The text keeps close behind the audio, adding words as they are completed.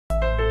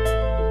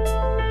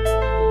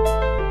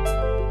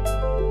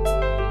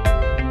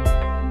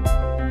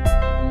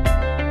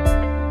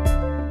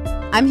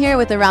I'm here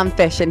with Aram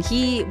Fish, and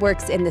he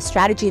works in the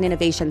Strategy and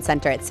Innovation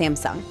Center at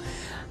Samsung.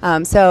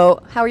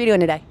 So how are you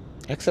doing today?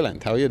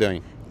 Excellent. How are you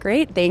doing?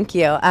 Great, thank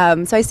you.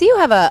 So I see you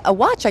have a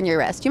watch on your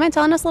wrist. Do you mind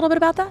telling us a little bit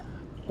about that?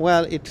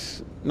 Well,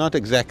 it's not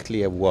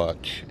exactly a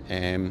watch.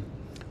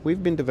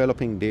 We've been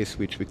developing this,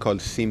 which we call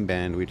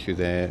SimBand, which is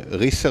a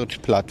research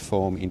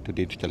platform into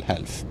digital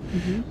health.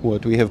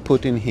 What we have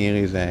put in here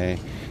is a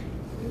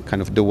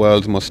kind of the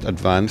world's most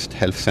advanced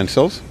health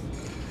sensors.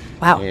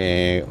 Wow.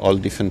 All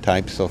different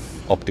types of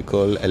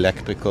optical,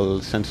 electrical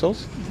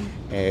sensors.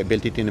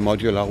 Built it in a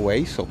modular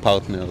way so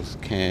partners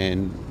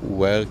can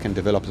work and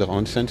develop their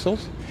own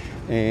sensors.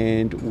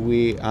 And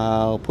we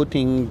are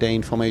putting the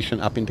information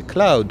up in the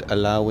cloud,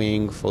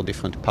 allowing for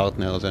different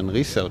partners and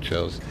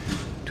researchers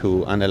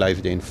to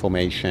analyze the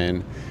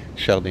information,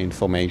 share the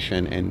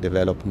information, and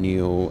develop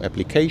new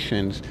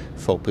applications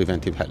for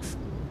preventive health.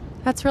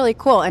 That's really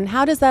cool. And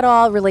how does that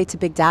all relate to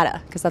big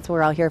data? Because that's what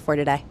we're all here for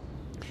today.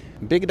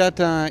 Big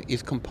data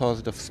is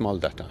composed of small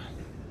data.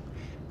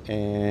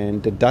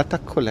 And the data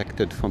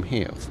collected from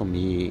here, from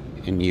me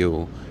and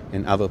you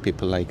and other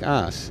people like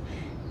us,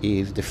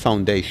 is the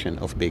foundation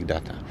of big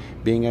data.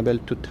 Being able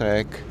to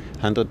track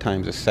 100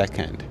 times a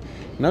second,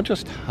 not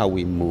just how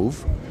we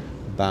move,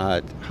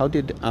 but how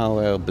did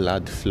our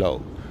blood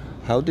flow?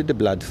 How did the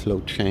blood flow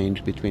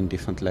change between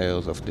different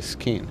layers of the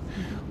skin?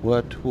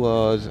 What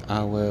was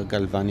our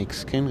galvanic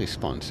skin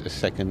response, a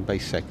second by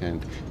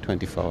second,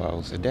 24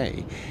 hours a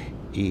day?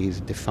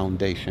 Is the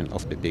foundation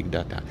of the big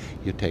data.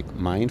 You take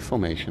my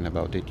information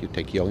about it, you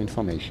take your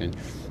information,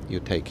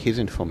 you take his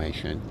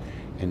information,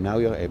 and now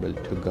you're able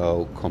to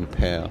go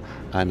compare,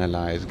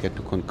 analyze, get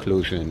to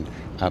conclusion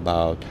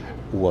about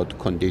what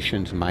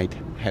conditions might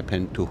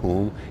happen to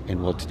whom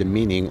and what's the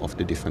meaning of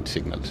the different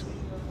signals.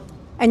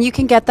 And you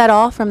can get that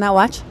all from that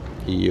watch?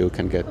 You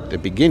can get the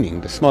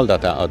beginning, the small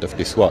data out of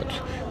this watch.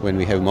 When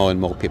we have more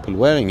and more people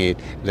wearing it,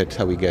 that's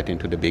how we get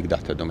into the big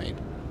data domain.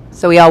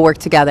 So we all work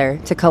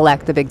together to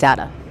collect the big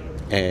data?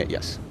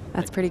 Yes.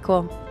 That's pretty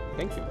cool.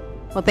 Thank you.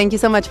 Well, thank you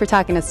so much for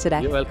talking to us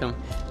today. You're welcome.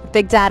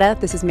 Big Data,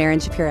 this is Maren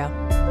Shapiro.